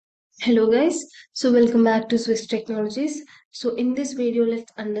Hello guys, so welcome back to Swiss Technologies. So in this video,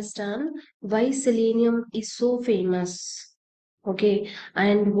 let's understand why Selenium is so famous. Okay,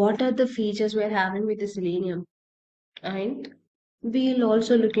 and what are the features we're having with the Selenium. And we'll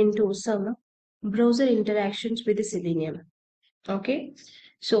also look into some browser interactions with the Selenium. Okay,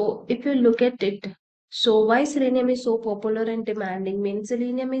 so if you look at it, so why Selenium is so popular and demanding means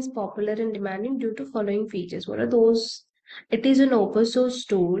Selenium is popular and demanding due to following features. What are those? It is an open source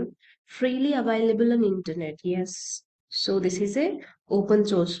tool freely available on internet. Yes. So this is a open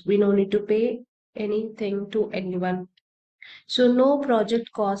source. We no need to pay anything to anyone. So no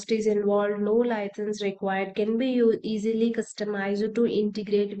project cost is involved, no license required, can be easily customized to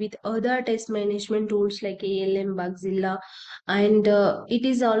integrate with other test management tools like ALM, Bugzilla, and it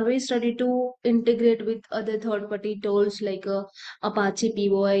is always ready to integrate with other third-party tools like Apache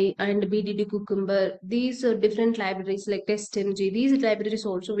POI and BDD Cucumber. These different libraries like TestMG, these libraries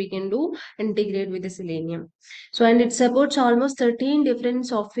also we can do integrate with the Selenium. So and it supports almost 13 different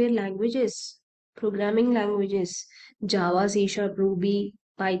software languages, programming languages. Java, C Sharp, Ruby,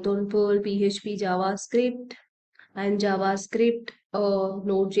 Python, Perl, PHP, JavaScript, and JavaScript,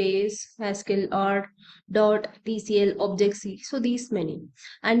 Node.js, Haskell, Art, Dot, TCL, Object-C. So these many,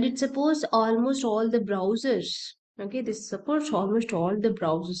 and it supports almost all the browsers. Okay, this supports almost all the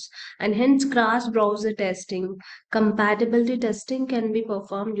browsers, and hence cross-browser testing, compatibility testing can be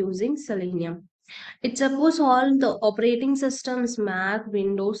performed using Selenium. It supports all the operating systems, Mac,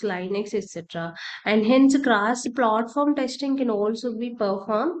 Windows, Linux, etc. And hence cross-platform testing can also be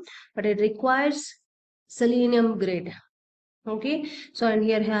performed, but it requires Selenium grid. Okay, so and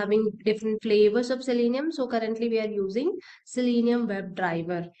here having different flavors of Selenium. So currently we are using Selenium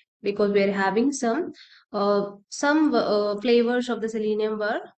WebDriver because we are having some flavors of the Selenium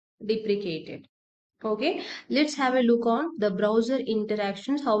were deprecated. Okay, let's have a look on the browser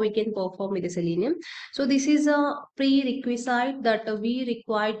interactions, how we can perform with the Selenium. So this is a prerequisite that we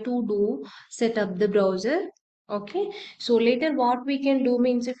require to do set up the browser. Okay, so later what we can do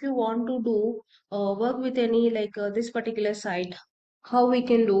means if you want to do work with any like this particular site, how we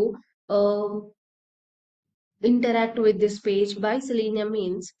can do interact with this page by Selenium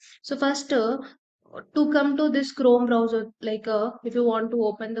means. So first to come to this Chrome browser, like if you want to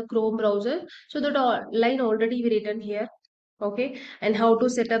open the Chrome browser, so that line already we written here. Okay, and how to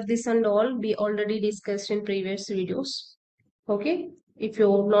set up this and all we already discussed in previous videos. Okay, if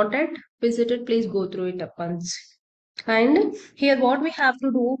you're not yet visited, please go through it up once. And here what we have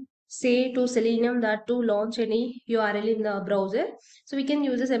to do, say to Selenium that to launch any URL in the browser, so we can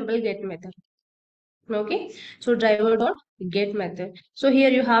use a simple get method. Okay, so driver dot get method. So here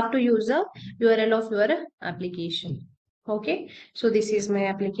you have to use the URL of your application. Okay, so this is my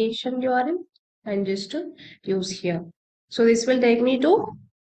application URL and just to use here. So this will take me to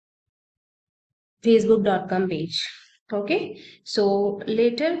facebook.com page. Okay, so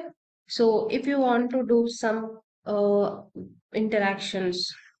later, so if you want to do some interactions,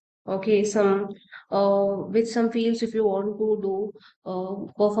 okay, some with some fields, if you want to do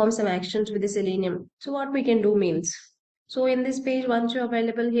perform some actions with the Selenium, so what we can do means, so in this page once you're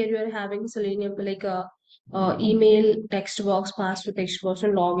available here, you are having Selenium like a email text box, password text box,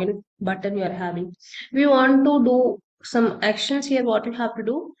 and login button you are having. We want to do some actions here. What you have to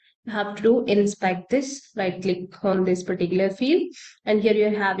do, you have to do inspect this, right click on this particular field, and here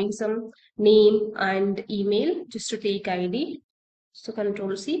you're having some name and email just to take ID. So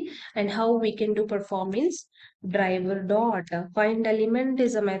control C, and how we can do performance, driver dot find element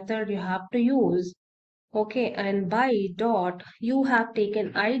is a method you have to use. Okay, and by dot you have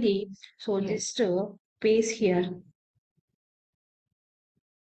taken ID, so just paste here.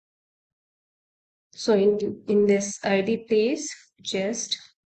 So in this ID place, just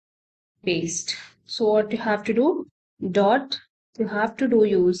paste. So what you have to do, dot you have to do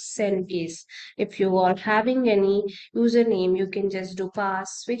use send case. If you are having any username, you can just do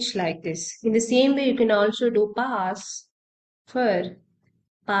pass switch like this. In the same way, you can also do pass for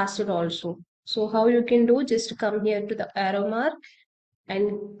password also. So how you can do, just come here to the arrow mark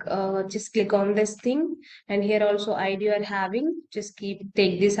and just click on this thing, and here also ID you are having, just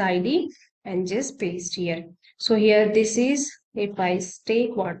take this ID and just paste here. So here this is, if I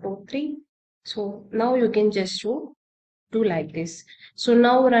take 1 2 3, so now you can just do like this. So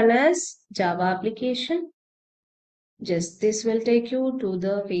now run as Java application, just this will take you to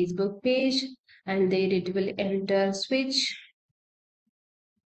the Facebook page, and there it will enter switch,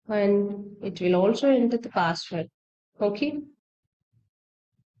 and it will also enter the password. Okay,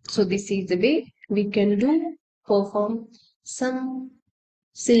 so this is the way we can do perform some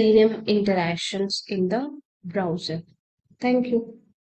Selenium interactions in the browser. Thank you.